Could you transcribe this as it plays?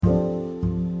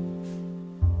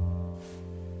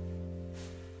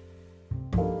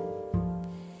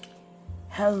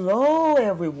Hello,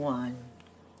 everyone.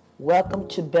 Welcome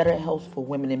to Better Health for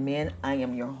Women and Men. I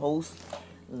am your host,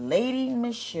 Lady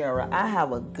Michelle. I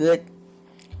have a good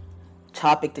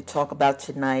topic to talk about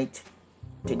today,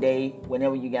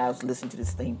 whenever you guys listen to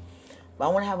this thing. But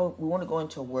we want to go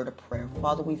into a word of prayer.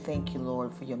 Father, we thank you,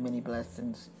 Lord, for your many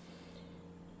blessings.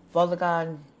 Father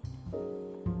God,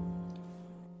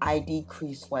 I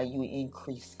decrease while you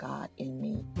increase, God, in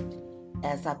me,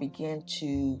 as I begin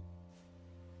to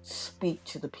speak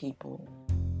to the people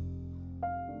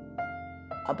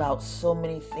about so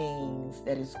many things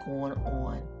that is going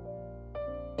on.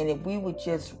 And if we would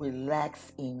just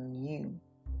relax in you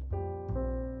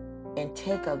and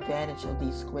take advantage of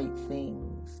these great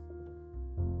things,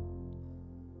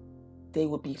 they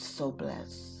would be so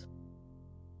blessed.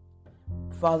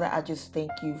 Father, I just thank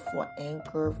you for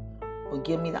Anchor, for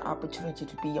giving me the opportunity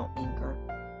to be on Anchor.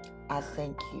 I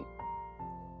thank you.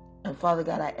 And Father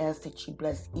God, I ask that you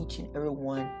bless each and every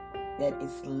one that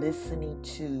is listening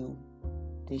to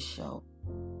this show.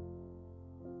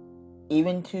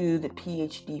 Even to the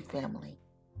PhD family.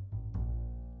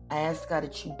 I ask God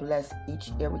that you bless each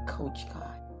and every coach,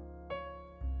 God.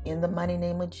 In the mighty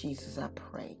name of Jesus, I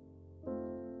pray.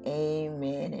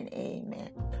 Amen and amen.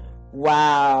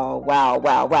 Wow.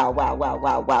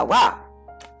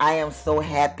 I am so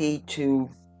happy to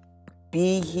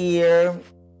be here.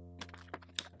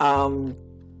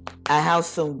 I have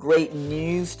some great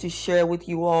news to share with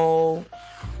you all,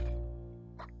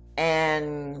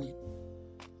 and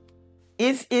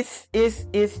it's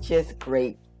just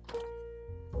great.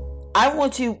 I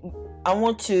want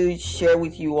to share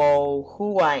with you all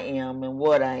who I am and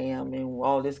what I am and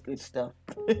all this good stuff.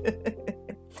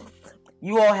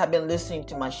 You all have been listening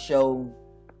to my show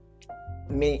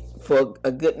for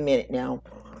a good minute now.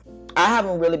 I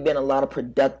haven't really been a lot of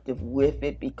productive with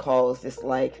it because it's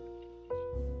like,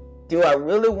 do I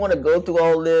really want to go through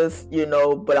all this,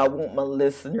 but I want my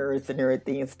listeners and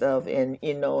everything and stuff. And,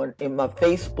 and my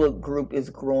Facebook group is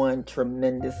growing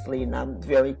tremendously, and I'm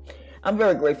very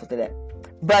grateful to that.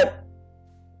 But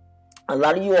a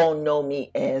lot of you all know me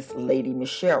as Lady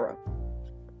Michelle.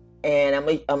 And I'm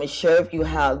going to share with you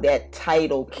how that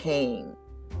title came.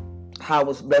 How I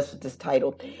was blessed with this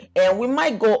title. And we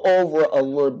might go over a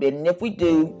little bit. And if we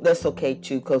do, that's okay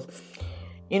too. Because,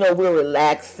 we're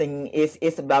relaxing.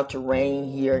 It's about to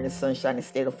rain here in the sunshiny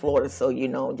state of Florida. So,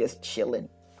 just chilling.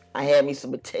 I had me some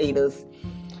potatoes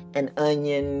and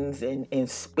onions and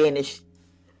spinach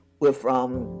with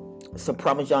some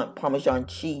Parmesan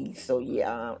cheese. So,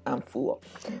 yeah, I'm full.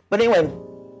 But anyway,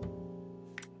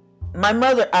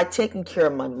 I'd taken care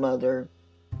of my mother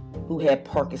who had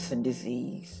Parkinson's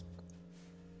disease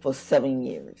for 7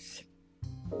 years.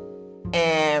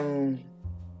 And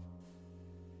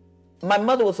my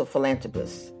mother was a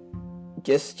philanthropist,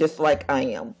 just like I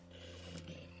am.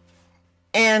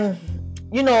 And,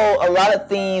 a lot of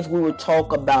things we would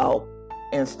talk about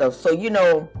and stuff. So,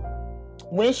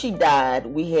 when she died,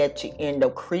 we had to end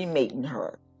up cremating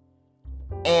her.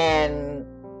 And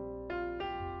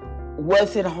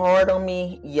was it hard on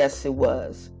me? Yes, it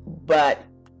was. But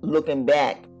looking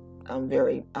back, I'm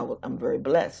very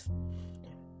blessed.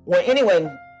 Well,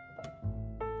 anyway,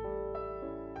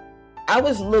 I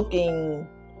was looking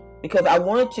because I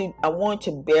wanted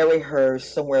to bury her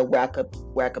somewhere where I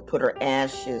could put her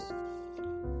ashes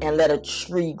and let a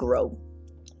tree grow.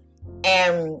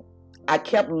 And I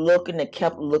kept looking, and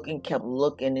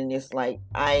it's like,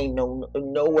 I ain't know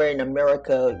nowhere in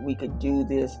America we could do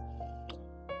this.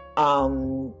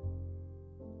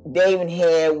 They even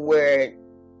had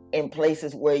in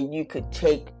places where you could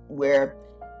take where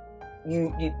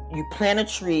you plant a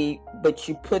tree, but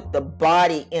you put the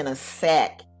body in a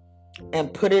sack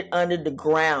and put it under the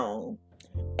ground,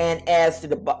 and as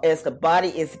the body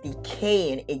is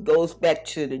decaying, it goes back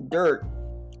to the dirt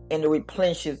and it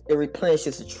replenishes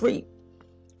the tree.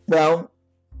 Well,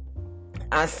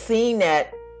 I seen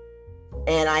that,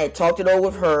 and I had talked it over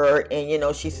with her,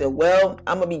 and she said, well,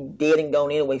 I'm gonna be dead and gone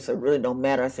anyway, so it really don't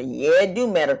matter. I said, yeah, it do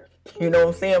matter. You know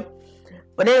what I'm saying?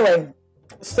 But anyway,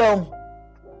 so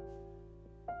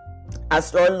I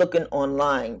started looking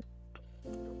online,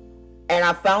 and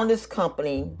I found this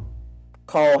company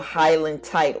called Highland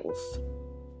Titles.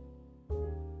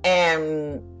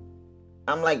 And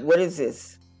I'm like, what is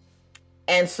this?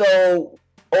 And so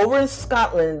over in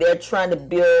Scotland, they're trying to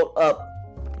build up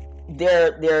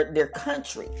their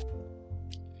country.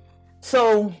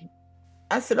 So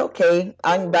I said, okay,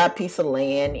 I can buy a piece of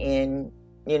land and,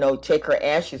 take her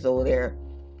ashes over there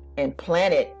and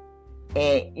plant it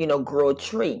and, grow a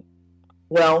tree.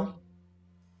 Well,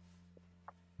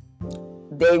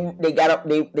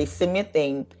 they sent me a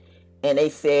thing, and they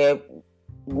said,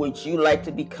 would you like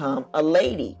to become a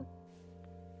lady?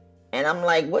 And I'm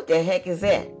like, what the heck is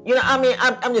that?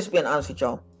 I'm just being honest with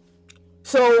y'all.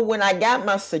 So when I got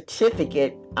my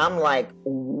certificate, I'm like,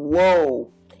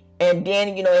 whoa. And then,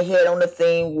 it had on the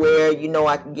thing where,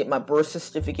 I can get my birth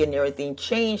certificate and everything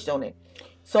changed on it.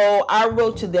 So I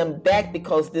wrote to them back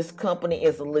because this company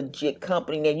is a legit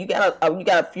company. Now you got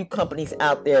a few companies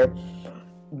out there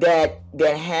that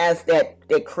has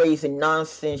that crazy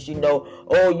nonsense.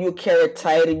 Oh, you carry a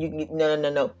title, you can get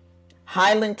no.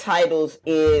 Highland Titles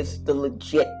is the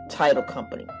legit title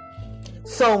company.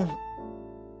 So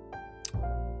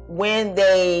when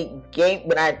I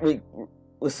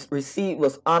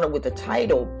was honored with the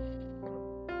title,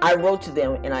 I wrote to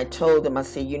them and I told them, I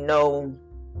said,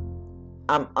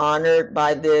 I'm honored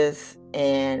by this,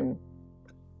 and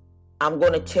I'm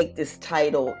going to take this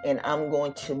title and I'm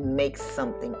going to make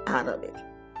something out of it.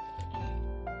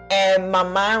 And my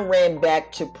mind ran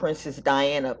back to Princess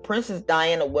Diana. Princess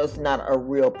Diana was not a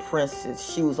real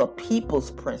princess. She was a people's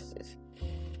princess.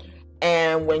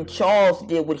 And when Charles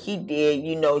did what he did,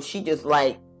 she just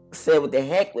said what the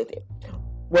heck with it.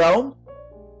 Well,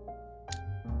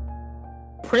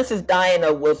 Princess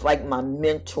Diana was like my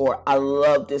mentor. I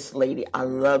love this lady. I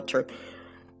loved her.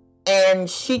 And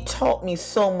she taught me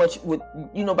so much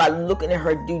by looking at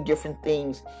her do different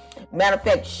things. Matter of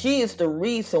fact, she is the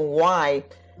reason why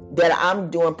that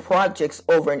I'm doing projects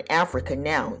over in Africa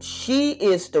now. She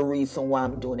is the reason why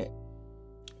I'm doing it.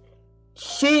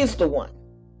 She's the one.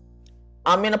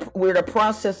 We're in the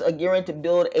process of gearing to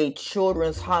build a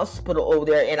children's hospital over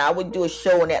there, and I would do a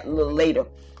show on that a little later.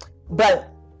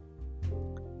 But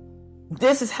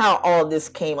this is how all this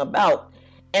came about.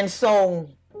 And so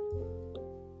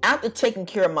after taking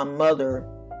care of my mother,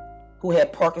 who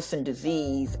had Parkinson's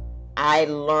disease, I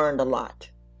learned a lot.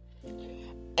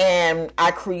 And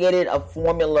I created a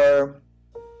formula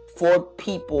for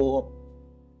people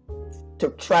to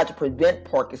try to prevent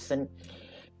Parkinson.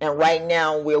 And right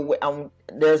now,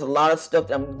 there's a lot of stuff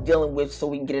that I'm dealing with so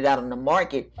we can get it out on the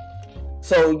market.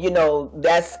 So,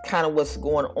 that's kind of what's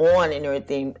going on and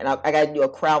everything. And I got to do a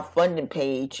crowdfunding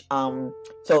page.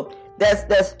 So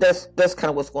that's kind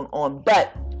of what's going on.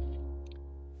 But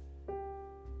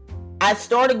I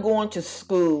started going to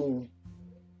school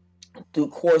through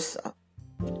Coursera.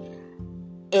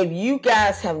 If you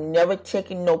guys have never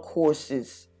taken no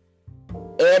courses,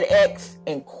 edX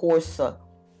and Coursera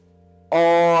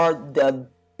are the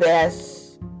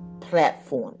best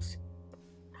platforms.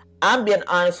 I'm being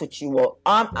honest with you all.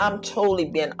 I'm totally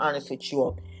being honest with you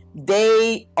all.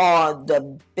 They are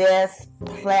the best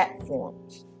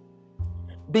platforms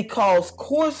because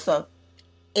Coursera,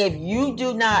 if you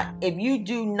do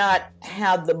not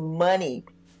have the money,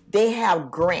 they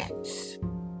have grants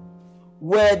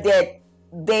where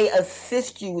they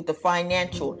assist you with the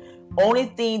financial. Only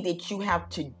thing that you have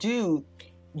to do,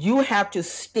 you have to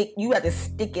stick in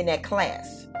that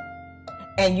class,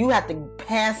 and you have to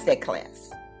pass that class.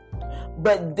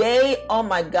 But oh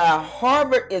my God,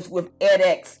 Harvard is with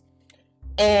edX,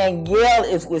 and Yale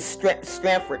is with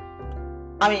Stanford.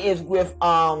 Is with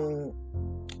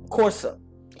Coursera.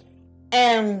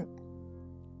 And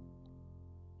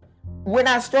when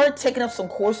I started taking up some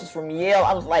courses from Yale,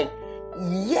 I was like,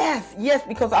 yes,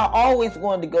 because I always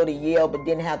wanted to go to Yale, but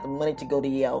didn't have the money to go to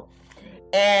Yale.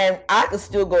 And I could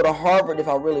still go to Harvard if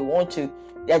I really want to.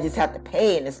 I just have to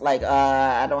pay, and it's like,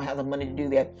 I don't have the money to do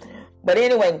that. But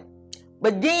anyway,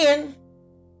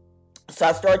 so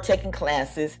I started taking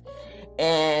classes,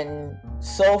 and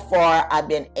so far I've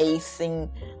been acing.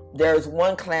 There's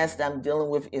one class that I'm dealing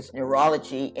with is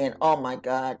neurology, and oh my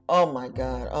God.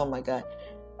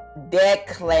 That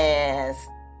class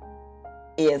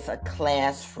is a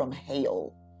class from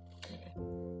hell.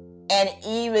 And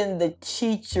even the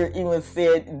teacher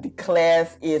said the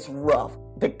class is rough.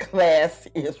 The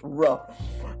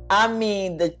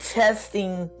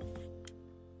testing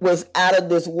was out of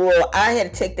this world. I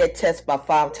had to take that test by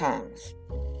 5 times.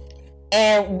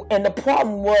 And the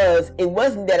problem was, it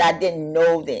wasn't that I didn't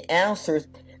know the answers.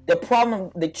 The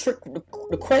problem, the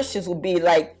questions would be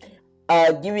like,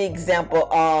 give me an example.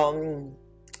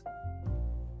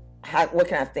 What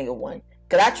can I think of one?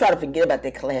 Because I try to forget about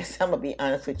that class. I'm going to be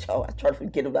honest with y'all. I try to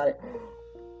forget about it.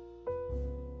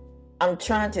 I'm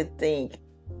trying to think.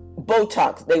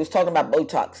 Botox. They was talking about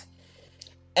Botox.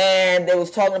 And they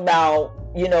was talking about,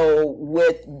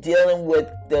 with dealing with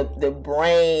the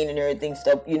brain and everything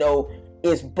stuff,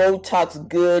 is Botox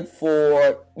good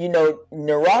for,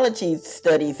 neurology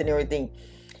studies and everything.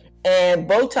 And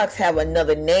Botox have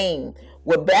another name.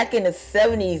 Well, back in the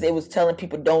 70s, they was telling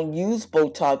people don't use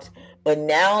Botox. But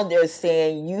now they're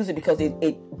saying use it because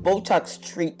Botox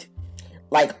treat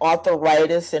like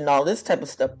arthritis and all this type of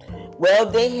stuff. Well,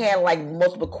 they had like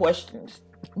multiple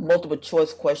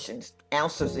choice questions,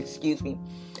 answers, excuse me.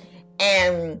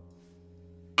 And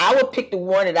I would pick the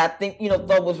one that I think,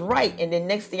 thought was right. And then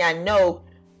next thing I know,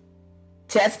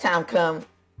 test time comes,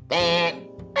 and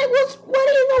what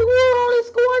in the world is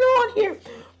going on here?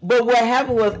 But what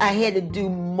happened was I had to do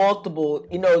multiple,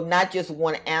 not just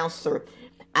one answer.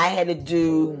 I had to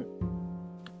do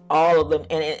all of them.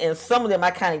 And some of them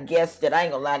I kind of guessed that. I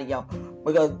ain't gonna lie to y'all.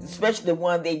 Because especially the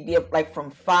one they did like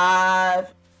from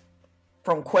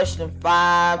question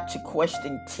 5 to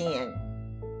question 10.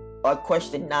 Or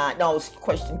question 9. No, it was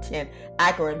question 10.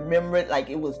 I can remember it like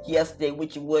it was yesterday,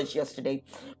 which it was yesterday.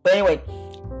 But anyway,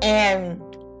 and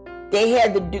they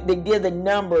did the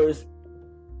numbers,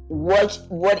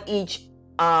 what each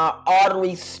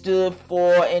artery stood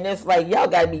for, and it's like y'all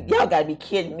gotta be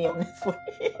kidding me on this one.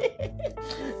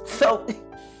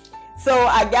 So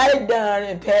I got it done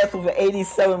and passed with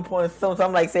 87 points. So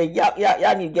I'm like saying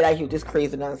y'all need to get out here with this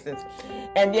crazy nonsense.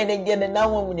 And then they did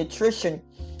another one with nutrition.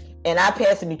 And I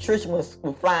passed the nutrition with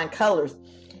flying colors.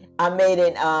 I made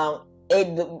it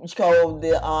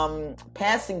the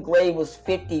passing grade was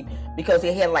 50 because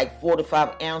it had like 4 to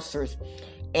 5 answers.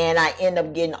 And I ended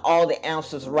up getting all the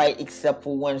answers right except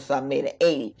for one, so I made it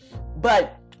 80.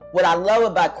 But what I love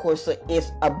about Coursera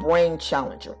is a brain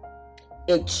challenger.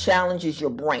 It challenges your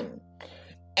brain.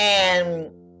 And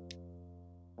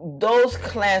those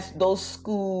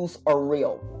schools are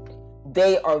real.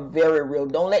 They are very real.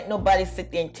 Don't let nobody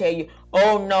sit there and tell you,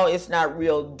 oh no, it's not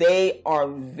real. They are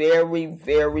very,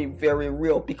 very, very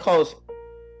real, because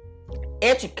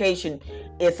education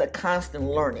is a constant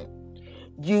learning.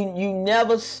 You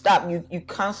never stop. You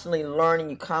constantly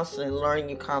learning,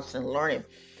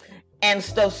 and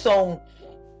stuff. So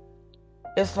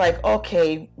it's like,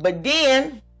 okay, but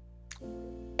then,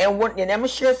 and I'm gonna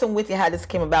share some with you how this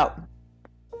came about.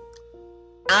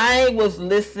 I was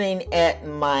listening at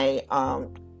my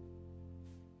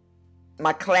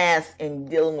my class in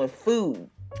dealing with food,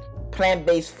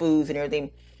 plant-based foods and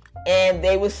everything, and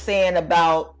they were saying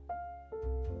about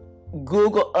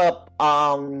Google up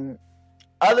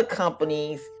other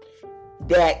companies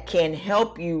that can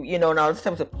help you, and all this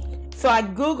type of stuff. So I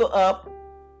Google up,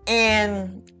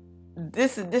 and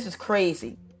this is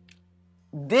crazy.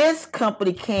 This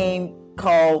company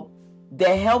called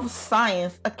the Health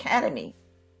Science Academy.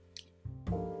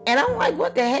 And I'm like,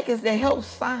 what the heck is the Health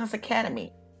Science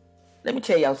Academy? Let me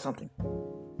tell y'all something.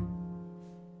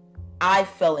 I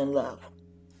fell in love.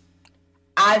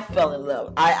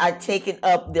 I taken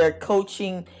up their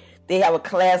coaching. They have a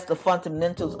class, the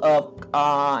fundamentals of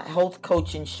health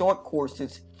coaching short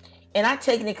courses. And I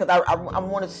taken it because I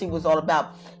want to see what it's all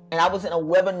about. And I was in a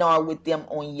webinar with them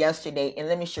on yesterday. And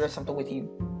let me share something with you.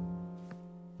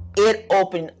 It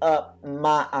opened up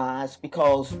my eyes,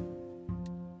 because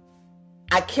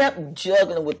I kept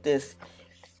juggling with this,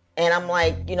 and I'm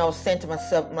like, saying to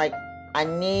myself, I'm like, I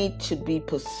need to be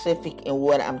specific in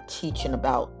what I'm teaching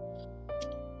about.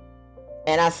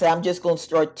 And I said, I'm just going to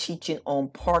start teaching on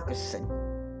Parkinson.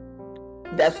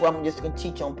 That's what I'm just going to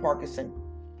teach on Parkinson.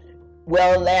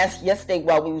 Well, yesterday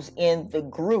while we was in the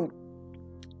group,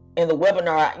 in the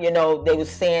webinar, they were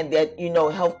saying that,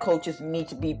 health coaches need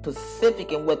to be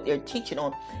specific in what they're teaching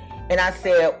on. And I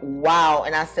said, wow.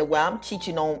 And I said, well, I'm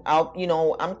teaching on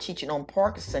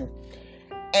Parkinson.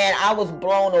 And I was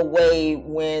blown away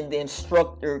when the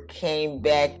instructor came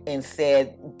back and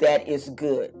said, that is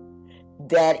good.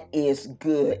 That is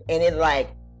good. And it's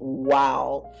like,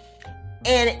 wow.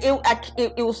 And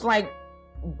it was like,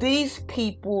 these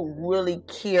people really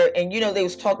care. And, they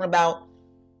was talking about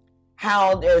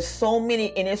how there's so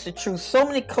many, and it's the truth, so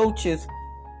many coaches,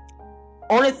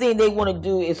 only thing they want to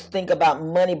do is think about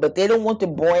money, but they don't want to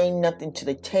bring nothing to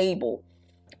the table.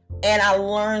 And I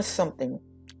learned something.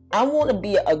 I want to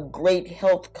be a great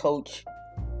health coach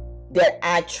that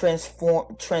I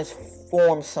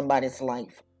transform somebody's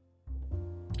life.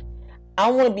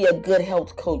 I want to be a good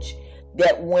health coach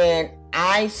that when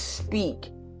I speak,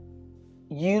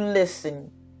 you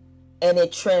listen and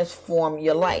it transforms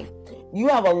your life. You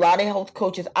have a lot of health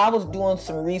coaches. I was doing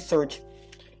some research,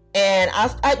 and I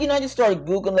just started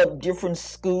Googling up different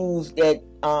schools that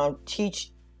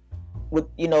teach with,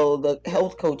 the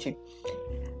health coaching.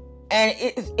 And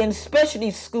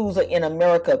especially schools are in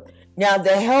America. Now,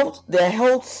 the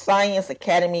Health Science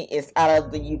Academy is out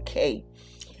of the UK.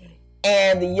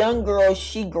 And the young girl,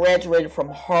 she graduated from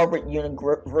Harvard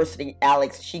University,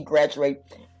 Alex. She graduated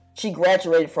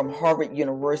from Harvard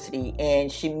University,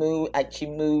 and she moved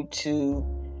to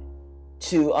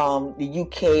the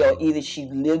UK, or either she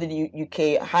lived in the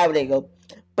UK, however they go.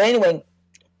 But anyway,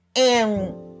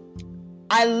 and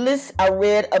I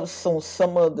read up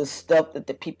some of the stuff that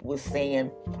the people were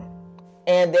saying,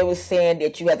 and they were saying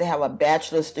that you have to have a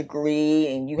bachelor's degree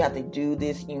and you have to do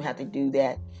this and you have to do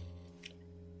that.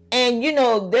 And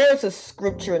there's a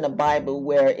scripture in the Bible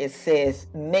where it says,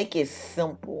 make it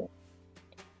simple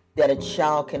that a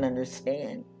child can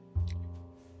understand.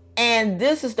 And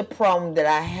this is the problem that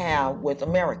I have with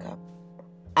America.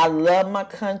 I love my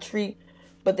country,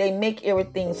 but they make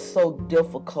everything so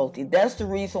difficult. That's the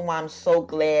reason why I'm so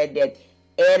glad that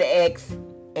edX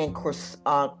and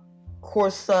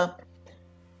Coursera,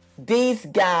 these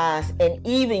guys, and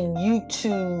even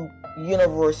YouTube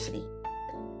University,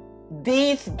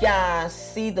 these guys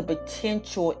see the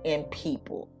potential in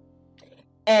people.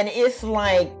 And it's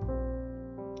like,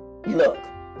 look,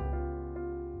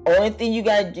 only thing you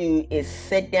gotta do is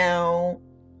sit down,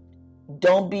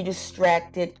 don't be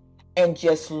distracted, and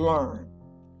just learn.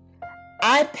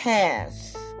 I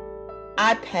passed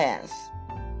my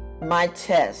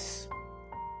test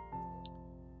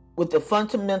with the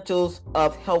Fundamentals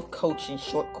of Health Coaching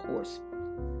short course.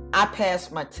 I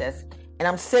passed my test, and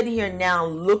I'm sitting here now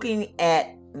looking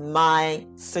at my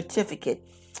certificate,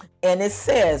 and it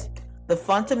says the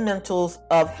Fundamentals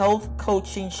of Health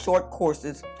Coaching short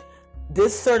courses.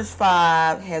 This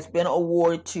certificate has been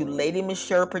awarded to Lady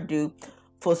Michelle Purdue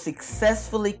for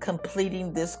successfully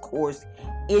completing this course,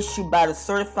 issued and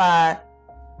certified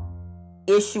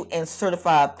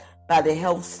by the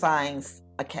Health Science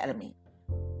Academy.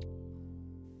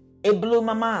 It blew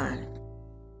my mind.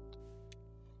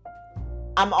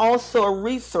 I'm also a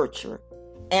researcher,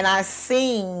 and I've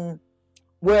seen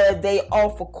where they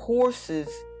offer courses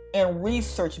in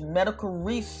research, medical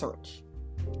research,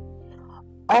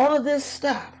 all of this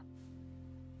stuff.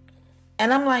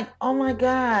 And I'm like, oh my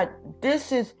God,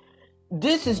 this is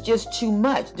just too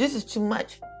much. This is too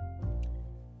much.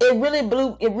 It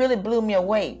really blew me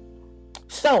away.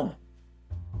 So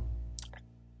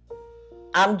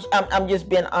I'm just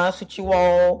being honest with you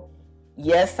all.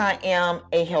 Yes, I am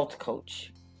a health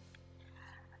coach.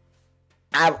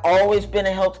 I've always been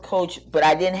a health coach, but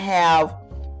I didn't have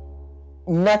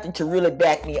nothing to really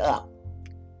back me up.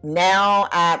 Now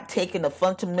I've taken the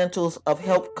Fundamentals of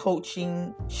Health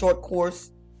Coaching short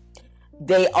course.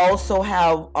 They also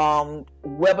have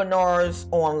webinars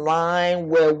online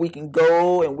where we can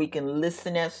go and we can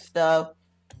listen at stuff.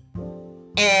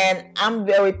 And I'm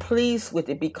very pleased with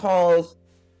it because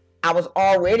I was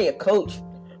already a coach,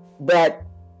 but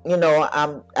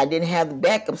I didn't have the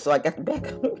backup, so I got the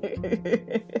backup.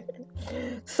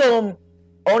 So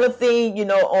only thing,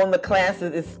 on the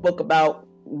classes, it spoke about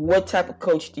what type of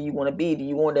coach do you want to be? Do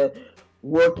you want to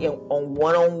work on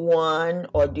one-on-one,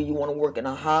 or do you want to work in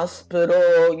a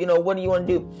hospital? What do you want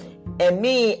to do? And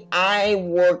me,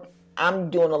 I'm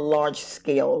doing a large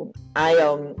scale.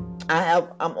 I'm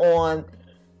on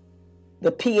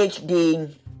the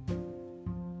PhD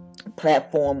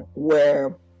platform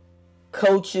where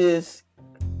coaches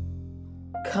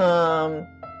come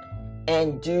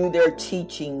and do their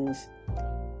teachings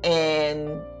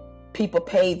and people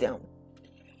pay them.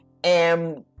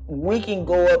 And we can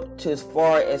go up to as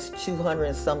far as 200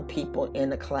 and some people in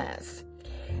the class.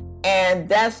 And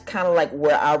that's kind of like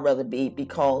where I'd rather be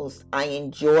because I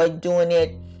enjoy doing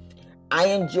it. I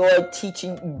enjoy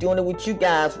teaching, doing it with you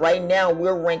guys. Right now,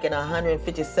 we're ranking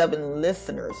 157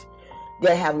 listeners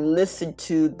that have listened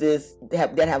to this,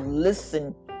 that have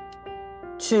listened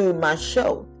to my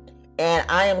show. And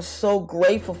I am so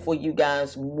grateful for you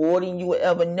guys, more than you will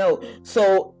ever know.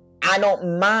 So I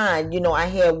don't mind. I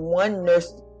had one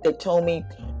nurse that told me,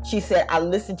 she said, I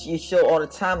listen to your show all the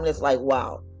time. And it's like,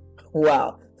 wow.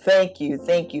 Thank you.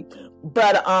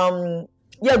 But,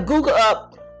 Google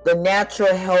up the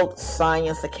Natural Health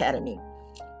Science Academy.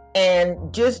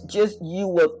 And just you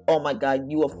will, oh my God,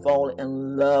 you will fall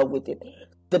in love with it.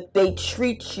 They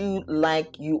treat you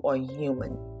like you are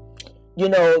human.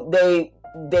 They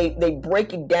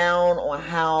break it down on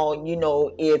how,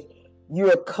 if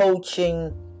you're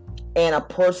coaching and a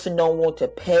person don't want to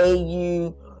pay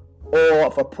you, or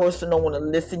if a person don't want to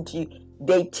listen to you,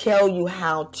 they tell you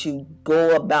how to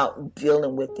go about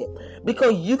dealing with it.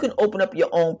 Because you can open up your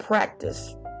own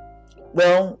practice.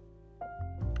 Well,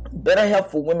 Better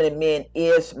Health for Women and Men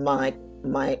is my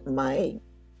name.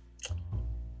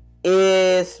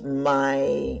 It's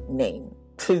my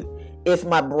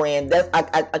brand.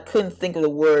 I couldn't think of the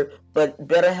word, but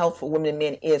Better Health for Women and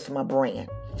Men is my brand.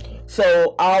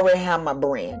 So I already have my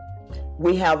brand.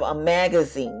 We have a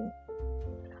magazine.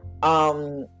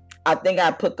 I think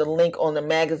I put the link on the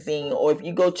magazine, or if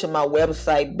you go to my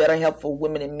website,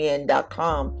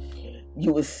 betterhealthforwomenandmen.com,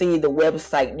 you will see the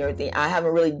website and everything. I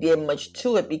haven't really did much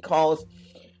to it because,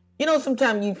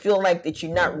 sometimes you feel like that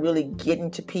you're not really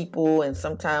getting to people, and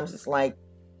sometimes it's like,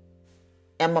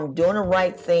 am I doing the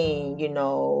right thing?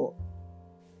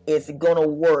 Is it going to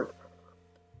work?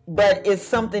 But it's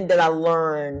something that I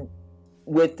learned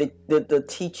with the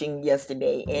teaching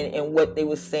yesterday, and what they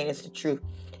were saying is the truth.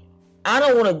 I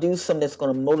don't want to do something that's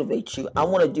going to motivate you. I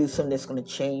want to do something that's going to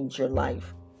change your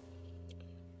life.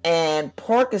 And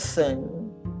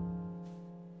Parkinson,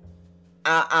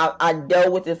 I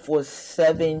dealt with it for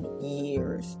 7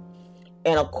 years.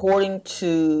 And according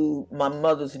to my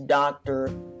mother's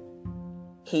doctor,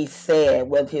 he said,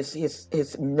 well,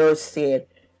 his nurse said,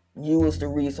 you was the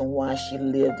reason why she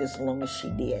lived as long as she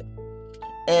did.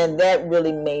 And that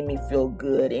really made me feel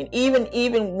good. And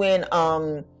even when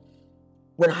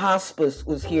hospice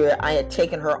was here, I had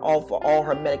taken her off of all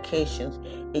her medications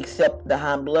except the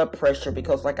high blood pressure,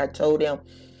 because like I told them,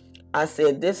 I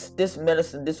said, this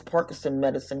medicine, this Parkinson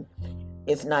medicine,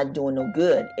 it's not doing no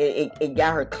good. It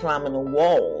got her climbing the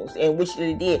walls, and which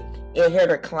it did. It had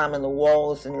her climbing the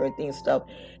walls and everything and stuff.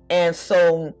 And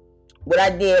so what I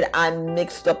did, I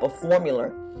mixed up a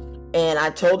formula, and I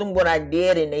told them what I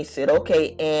did, and they said,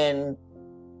 okay. And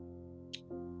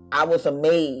I was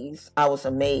amazed.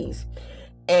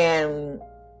 And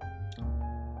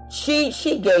she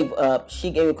gave up.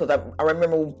 She gave it because I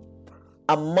remember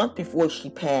a month before she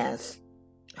passed,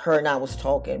 her and I was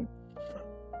talking,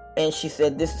 and she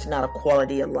said, this is not a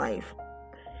quality of life.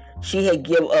 She had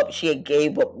gave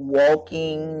up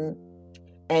walking.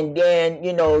 And then,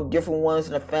 different ones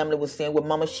in the family was saying, well,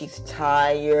 mama, she's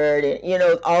tired,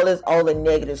 and, all the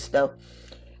negative stuff.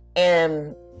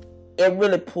 And it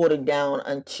really pulled it down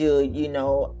until,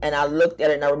 and I looked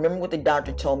at it, and I remember what the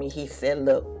doctor told me. He said,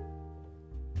 look,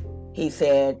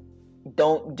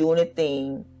 don't do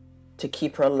anything to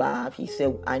keep her alive. He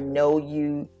said, I know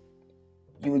you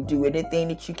would do anything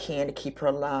that you can to keep her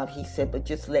alive. He said, but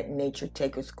just let nature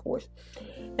take its course.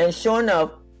 And sure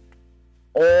enough,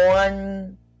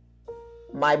 on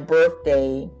my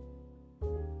birthday,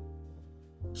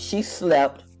 she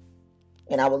slept,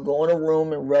 and I would go in a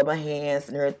room and rub her hands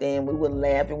and everything. We would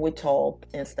laugh and we'd talk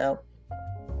and stuff.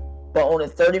 But on the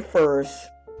 31st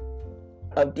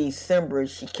of December,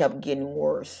 she kept getting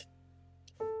worse.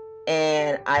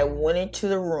 And I went into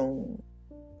the room,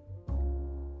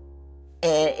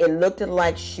 and it looked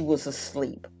like she was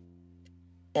asleep.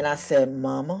 And I said,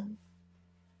 Mama?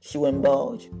 She wouldn't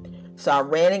budge. So I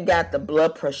ran and got the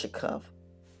blood pressure cuff.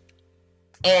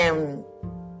 And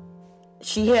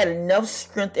she had enough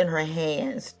strength in her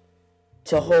hands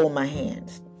to hold my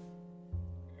hands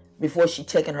before she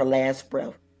taken her last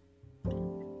breath.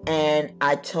 And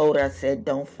I told her, I said,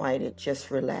 don't fight it. Just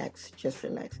relax.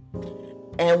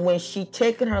 And when she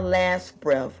taken her last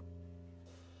breath,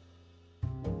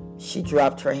 she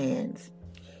dropped her hands.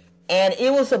 And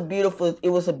it was a beautiful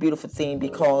thing,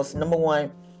 because number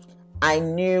one, I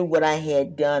knew what I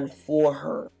had done for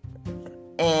her.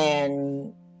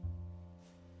 And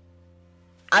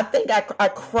I think I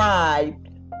cried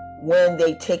when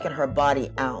they taken her body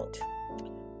out.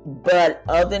 But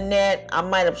other than that,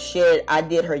 I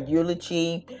did her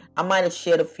eulogy. I might have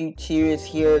shed a few tears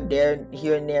here and there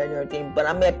and everything, but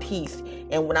I'm at peace.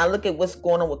 And when I look at what's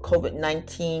going on with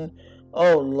COVID-19,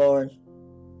 oh Lord,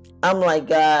 I'm like,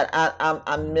 God,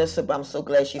 I miss her, but I'm so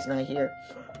glad she's not here.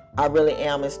 I really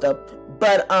am and stuff.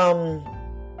 But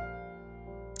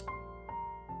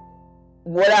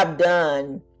what I've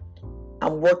done,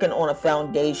 I'm working on a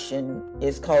foundation.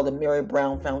 It's called the Mary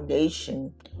Brown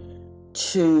Foundation,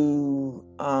 to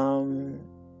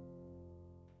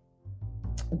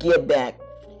give back.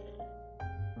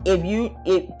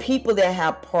 If people that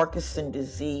have Parkinson's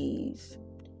disease,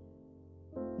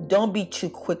 don't be too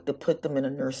quick to put them in a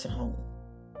nursing home.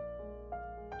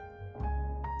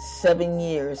 7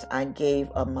 years I gave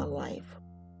of my life,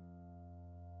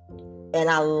 and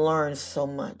I learned so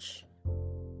much.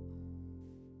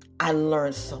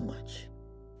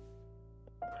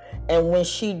 And when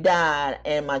she died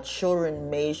and my children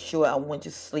made sure I went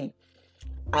to sleep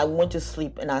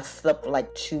and I slept for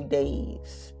like 2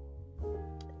 days.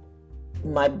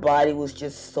 My body was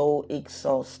just so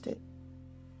exhausted.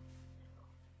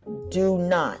 Do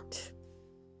not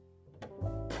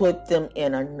put them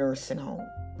in a nursing home.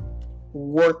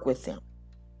 Work with them.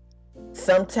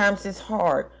 Sometimes it's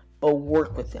hard, but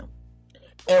work with them.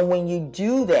 And when you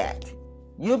do that,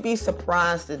 you'll be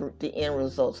surprised at the end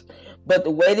results. But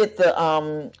the way that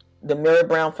the Mary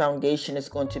Brown Foundation is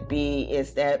going to be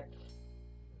is that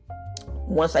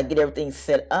once I get everything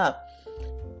set up,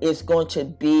 it's going to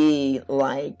be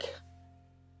like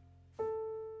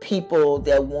people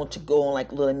that want to go on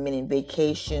like little mini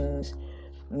vacations,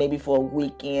 maybe for a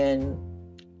weekend.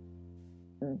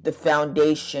 the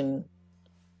foundation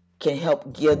can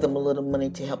help give them a little money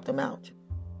to help them out.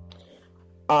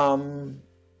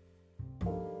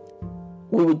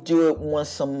 We would do it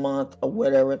once a month or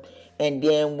whatever, and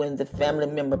then when the family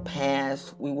member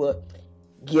passed, we would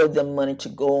give them money to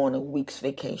go on a week's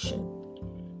vacation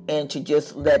and to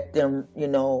just let them,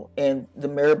 and the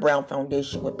Mary Brown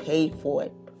Foundation would pay for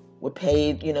it, would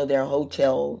pay, their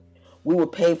hotel. We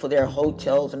would pay for their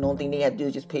hotels, and the only thing they had to do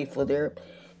is just pay for their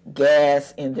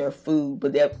gas and their food.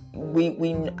 But that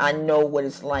I know what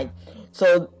it's like.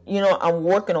 So, I'm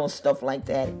working on stuff like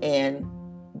that, and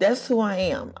that's who I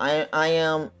am. I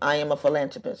am a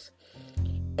philanthropist.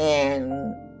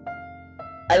 And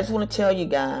I just want to tell you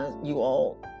guys, you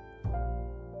all,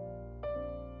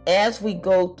 as we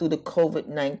go through the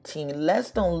COVID-19,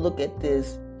 let's don't look at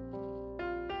this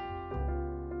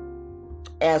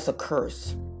as a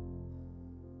curse.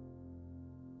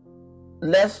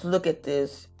 Let's look at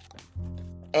this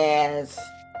as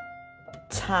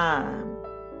time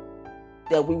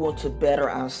that we want to better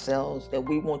ourselves, that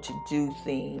we want to do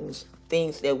things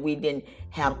that we didn't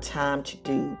have time to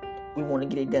do. We want to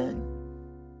get it done.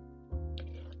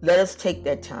 Let us take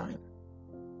that time.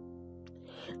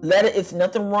 It's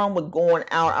nothing wrong with going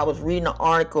out. I was reading an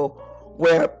article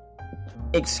where,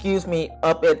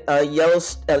 up at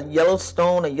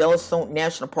Yellowstone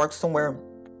National Park somewhere,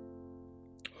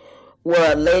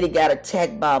 where a lady got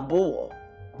attacked by a bull,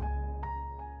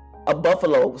 a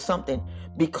buffalo or something,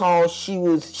 because she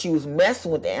was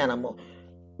messing with the animal.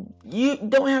 You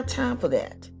don't have time for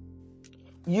that.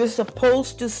 You're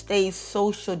supposed to stay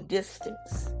social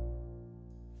distance.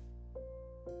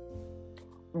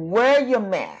 Wear your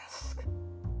mask.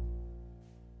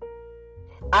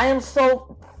 I am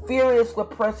so furious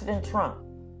with President Trump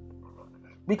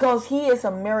because he is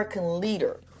an American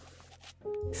leader.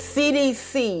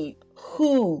 CDC,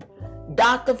 WHO,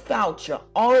 Dr. Fauci,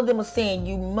 all of them are saying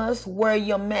you must wear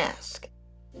your mask.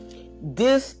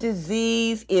 This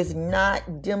disease is not,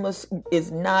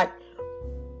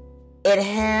 it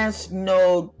has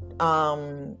no,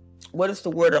 what is the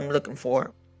word I'm looking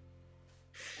for?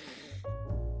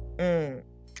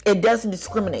 It doesn't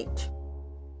discriminate.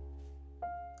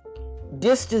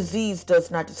 This disease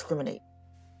does not discriminate.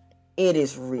 It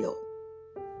is real.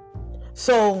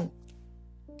 So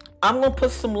I'm gonna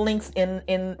put some links in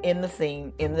the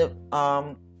thing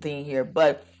here.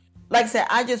 But like I said,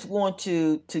 I just want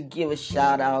to give a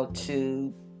shout out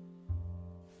to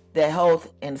the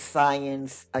Health and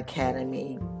Science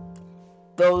Academy.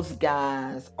 Those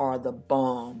guys are the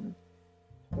bomb.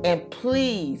 And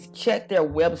please check their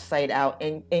website out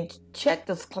and check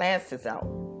those classes out.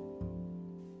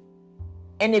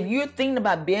 And if you're thinking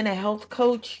about being a health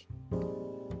coach,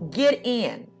 get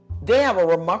in. They have a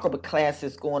remarkable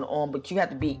classes going on, but you have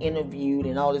to be interviewed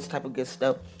and all this type of good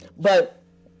stuff. But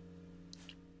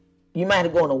you might have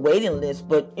to go on a waiting list,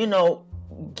 but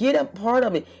get a part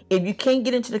of it. If you can't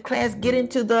get into the class, get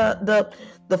into the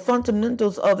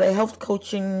fundamentals of the health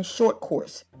coaching short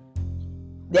course.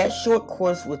 That short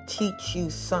course will teach you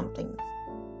something.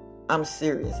 I'm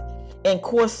serious. And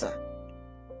coursera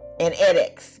and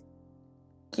edX.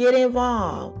 Get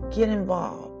involved.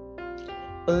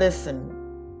 But listen,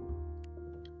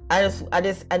 I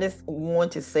just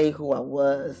want to say who I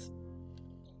was.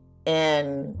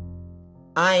 And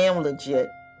I am legit.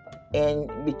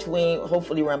 And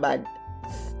hopefully around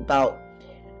about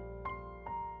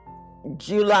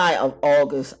July of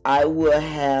August, I will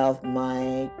have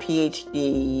my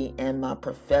PhD and my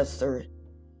professor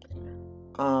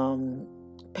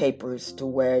papers to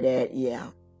wear that,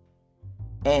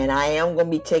 And I am going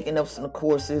to be taking up some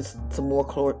more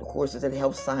courses at the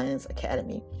Health Science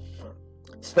Academy,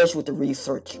 especially with the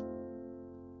research,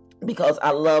 because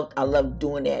I love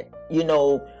doing that.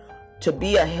 To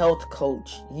be a health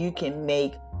coach, you can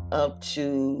make up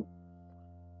to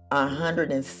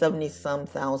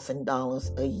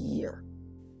 $170,000 a year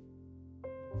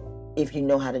if you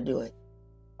know how to do it.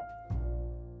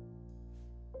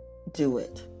 Do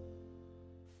it.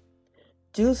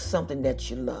 Do something that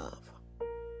you love.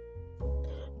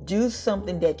 Do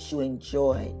something that you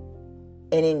enjoy.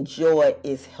 And enjoy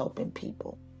is helping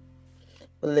people.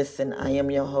 But listen, I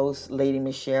am your host, Lady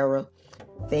Mishara.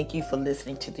 Thank you for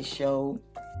listening to the show.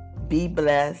 Be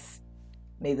blessed.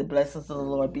 May the blessings of the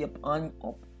Lord be upon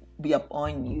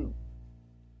you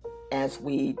as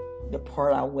we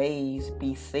depart our ways.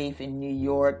 Be safe in New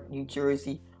York, New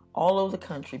Jersey, all over the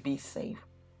country. Be safe.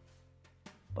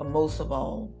 But most of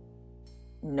all,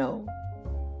 know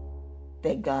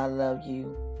that God loves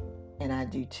you, and I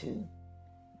do too.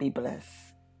 Be blessed.